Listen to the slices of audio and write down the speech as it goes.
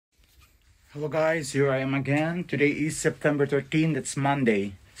Hello guys, here I am again. Today is September 13, that's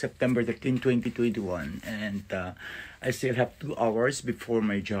Monday, September 13, 2021. And I still have 2 hours before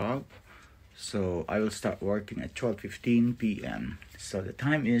my job. So I will start working at 12:15 p.m. So the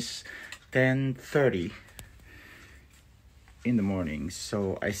time is 10:30 in the morning.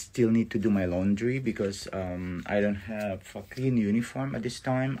 So I still need to do my laundry because I don't have a clean uniform at this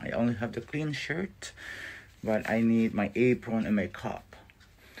time. I only have the clean shirt, but I need my apron and my cup.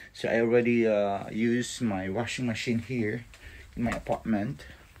 So I already used my washing machine here in my apartment,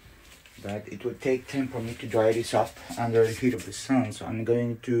 but it will take time for me to dry this up under the heat of the sun. So I'm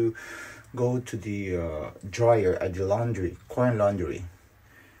going to go to the dryer at the laundry, coin laundry,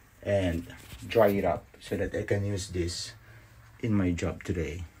 and dry it up so that I can use this in my job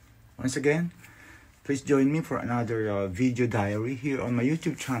today. Once again, please join me for another video diary here on my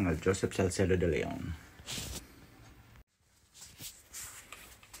YouTube channel, Joseph Salcedo de Leon.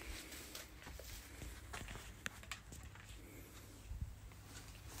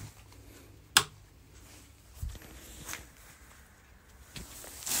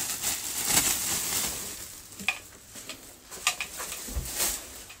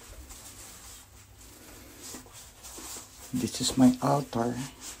 This is my altar.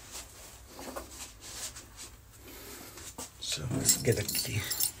 So let's get a key.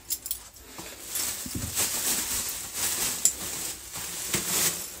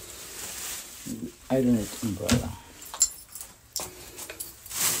 I don't need umbrella.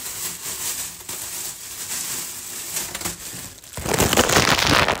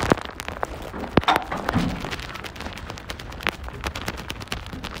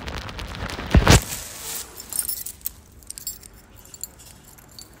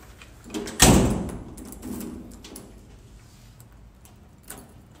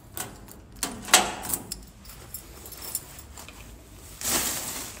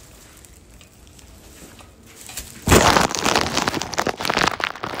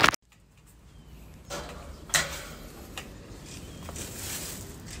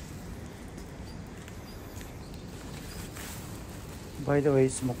 By the way,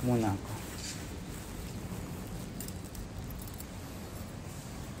 smoke muna ako.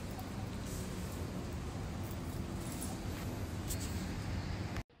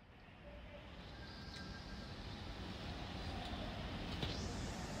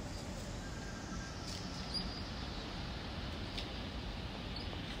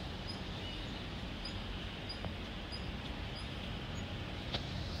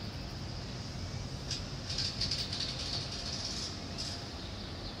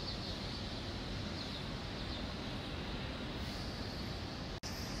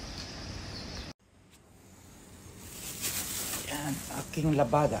 Aking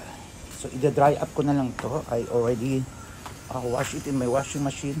labada. So ida-dry up ko na lang to. I already wash it in my washing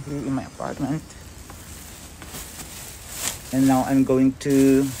machine here in my apartment. And now I'm going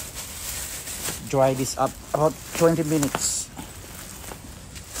to dry this up about 20 minutes.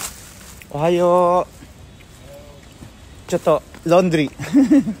 Ohayo. Choto, laundry.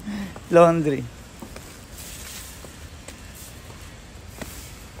 Laundry.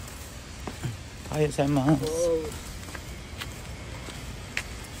 Ohayo gozaimasu.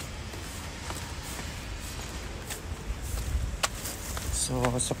 So,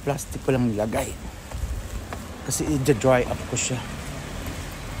 sa plastic ko lang nilagay. Kasi i-dry up ko siya.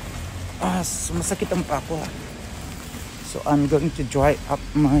 So masakit ang pako. So, I'm going to dry up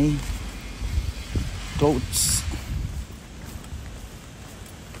my clothes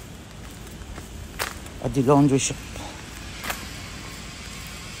at the laundry shop.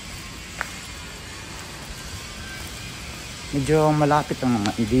 Medyo malapit ang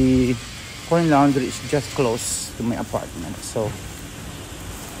mga. The coin laundry is just close to my apartment. So,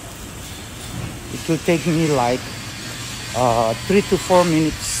 it will take me like 3 to 4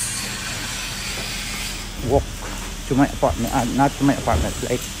 minutes walk to my apartment. Not to my apartment,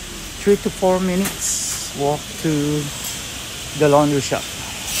 like 3 to 4 minutes walk to the laundry shop.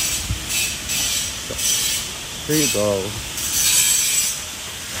 So, here you go.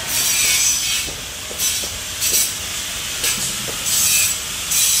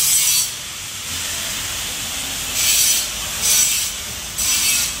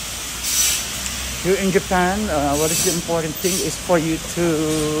 Here in Japan, what is the important thing is for you to,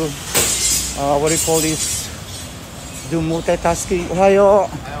 what do you call this, do multitasking. Ohayo.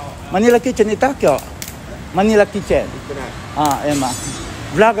 Manila Kitchen ita kyo? Manila Kitchen. Emma.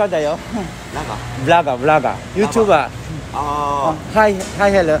 Vlogger da yo. Vlogger. YouTuber. Hi,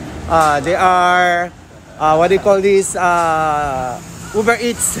 hello. They are, what do you call this, Uber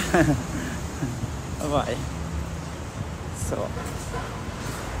Eats. Bye. So,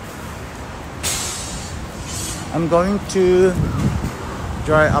 I'm going to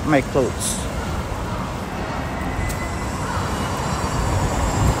dry up my clothes.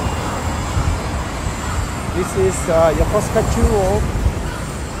 This is Yokosuka Chuo.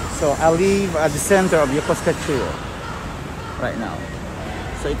 So I live at the center of Yokosuka Chuo right now.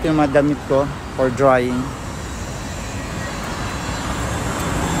 So ito yung mga damit ko for drying.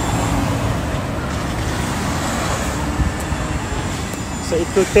 So it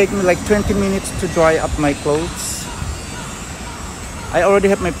will take me like 20 minutes to dry up my clothes. I already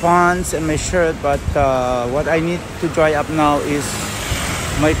have my pants and my shirt, but what I need to dry up now is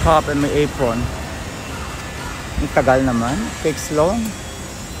my top and my apron. Ang tagal naman. It takes long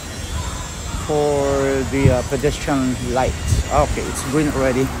for the pedestrian light. Okay, it's green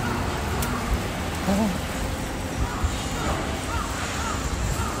already.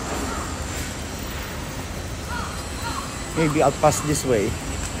 Maybe I'll pass this way.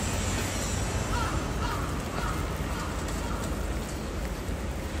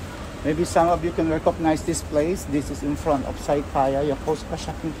 Maybe some of you can recognize this place. This is in front of Saikaya Yokosuka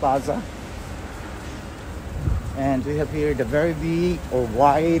Shopping Plaza. And we have here the very big or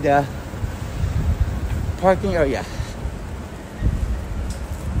wide parking area.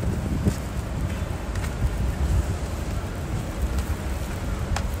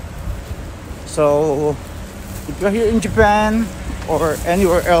 So if you're here in Japan or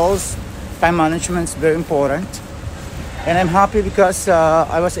anywhere else, time management is very important. And I'm happy because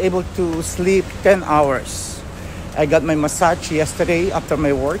I was able to sleep 10 hours. I got my massage yesterday after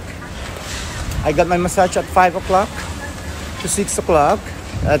my work. I got my massage at 5 o'clock to 6 o'clock.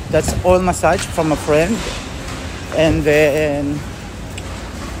 That's all massage from a friend. And then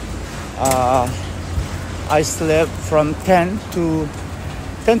I slept from 10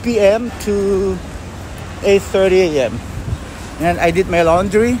 p.m. to 8:30 a.m. and I did my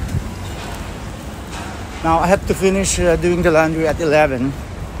laundry. Now I have to finish doing the laundry at 11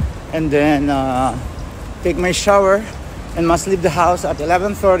 and then take my shower and must leave the house at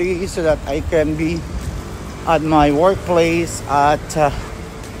 11:30 so that I can be at my workplace at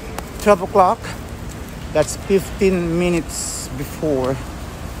 12 o'clock. That's 15 minutes before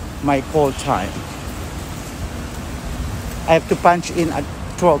my call time. I have to punch in at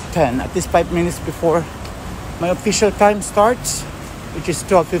 12:10, at least 5 minutes before my official time starts, which is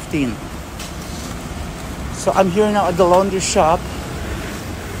 12:15. So I'm here now at the laundry shop.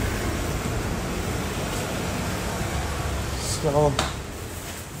 So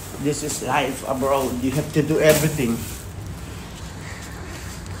this is life abroad. You have to do everything.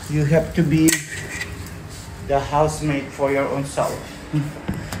 You have to be the housemate for your own self.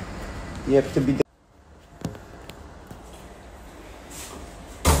 You have to be the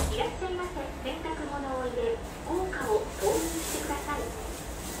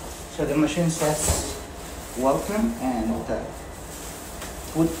So the machine says welcome and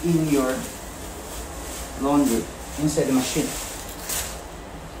put in your laundry inside the machine.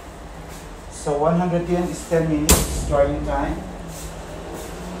 So 100 yen is 10 minutes drying time.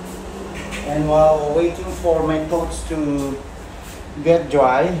 And while waiting for my clothes to get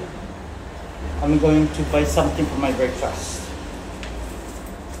dry, I'm going to buy something for my breakfast.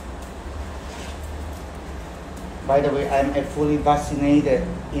 By the way, I'm a fully vaccinated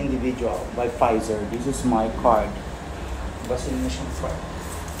individual by Pfizer. This is my card, vaccination card.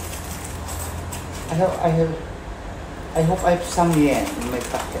 I hope I have some yen in my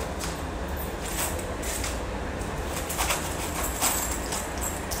pocket.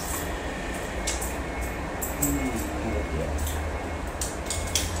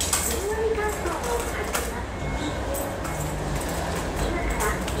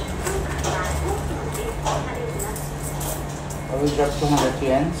 I will drop 200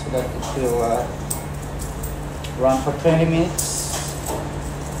 yen so that it will run for 20 minutes.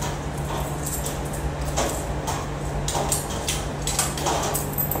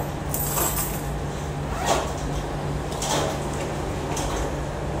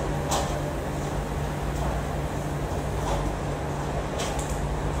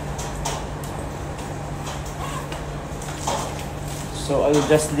 So I will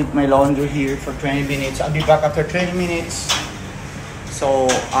just leave my laundry here for 20 minutes. I'll be back after 20 minutes. So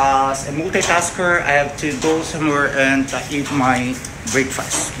as a multitasker, I have to go somewhere and eat my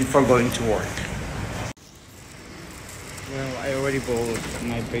breakfast before going to work. Well, I already bought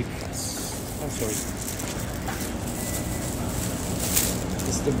my breakfast. Oh, sorry.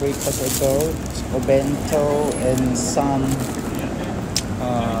 This is the breakfast I bought. Obento and some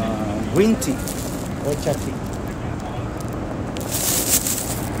green tea or tea.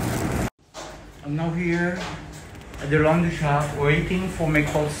 I'm now here at the laundry shop waiting for my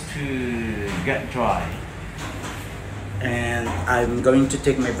clothes to get dry. and I'm going to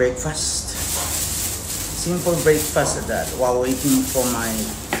take my breakfast. Simple breakfast at that while waiting for my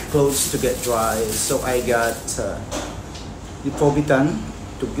clothes to get dry. So I got Ipobitan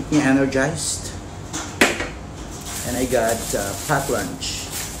to keep me energized, and I got packed lunch.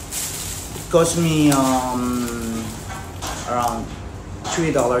 It cost me around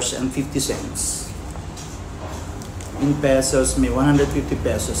 $3.50. In pesos, may 150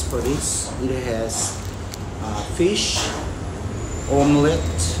 pesos for this. It has fish,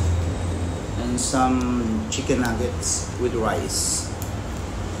 omelette, and some chicken nuggets with rice.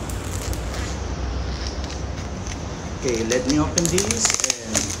 Okay, let me open this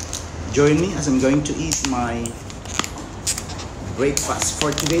and join me as I'm going to eat my breakfast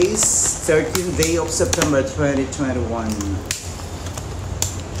for today's 13th day of September 2021.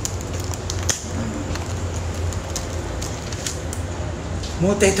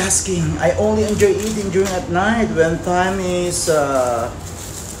 Multitasking. I only enjoy eating during at night when time is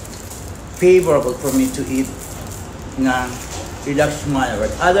favorable for me to eat na relax smile. But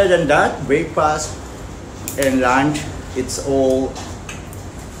other than that, breakfast and lunch, it's all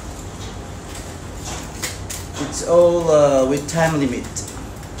with time limit.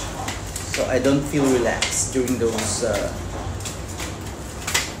 So I don't feel relaxed during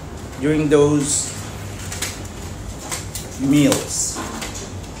those meals.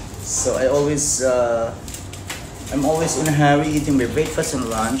 So I'm always in a hurry eating my breakfast and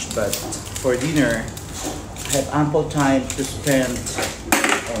lunch, but for dinner I have ample time to spend,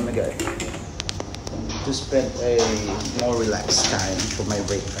 oh my god, to spend a more relaxed time for my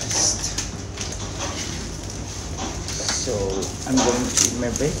breakfast. So I'm going to eat my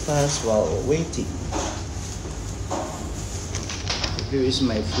breakfast while waiting. Here is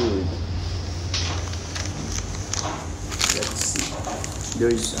my food. Let's see. There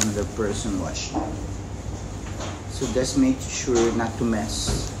is another person washing. So just make sure not to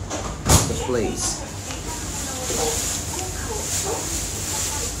mess the place.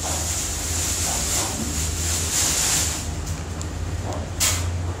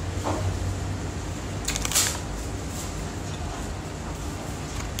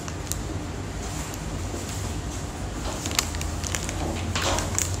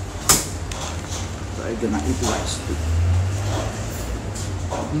 So I'm gonna eat rice too.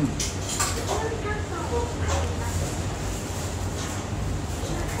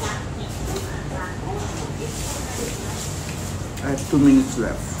 I have 2 minutes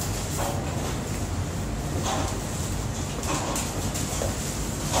left.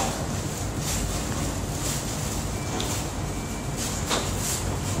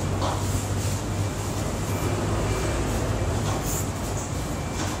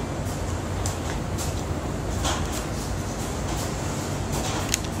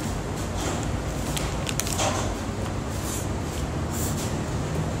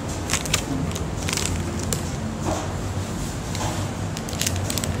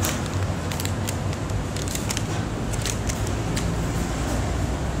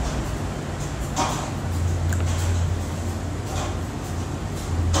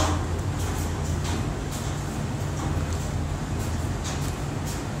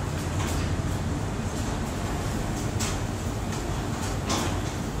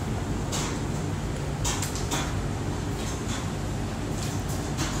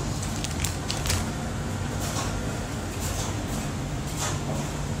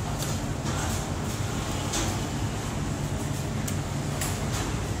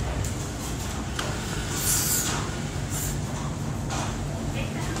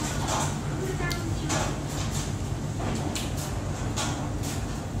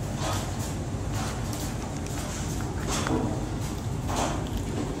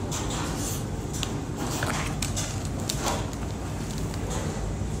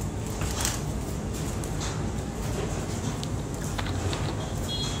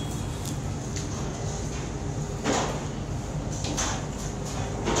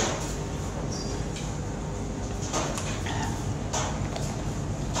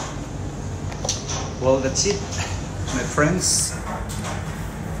 Well, that's it, my friends.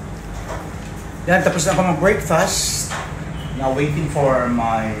 Yan, tapos na ako mag-breakfast. Now waiting for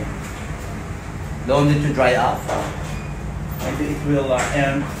my laundry to dry up. Maybe it will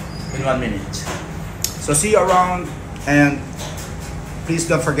end in 1 minute. So see you around, and please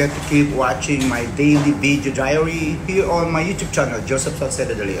don't forget to keep watching my daily video diary here on my YouTube channel, Joseph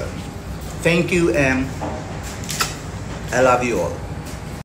Salcedo de Leon. Thank you, and I love you all.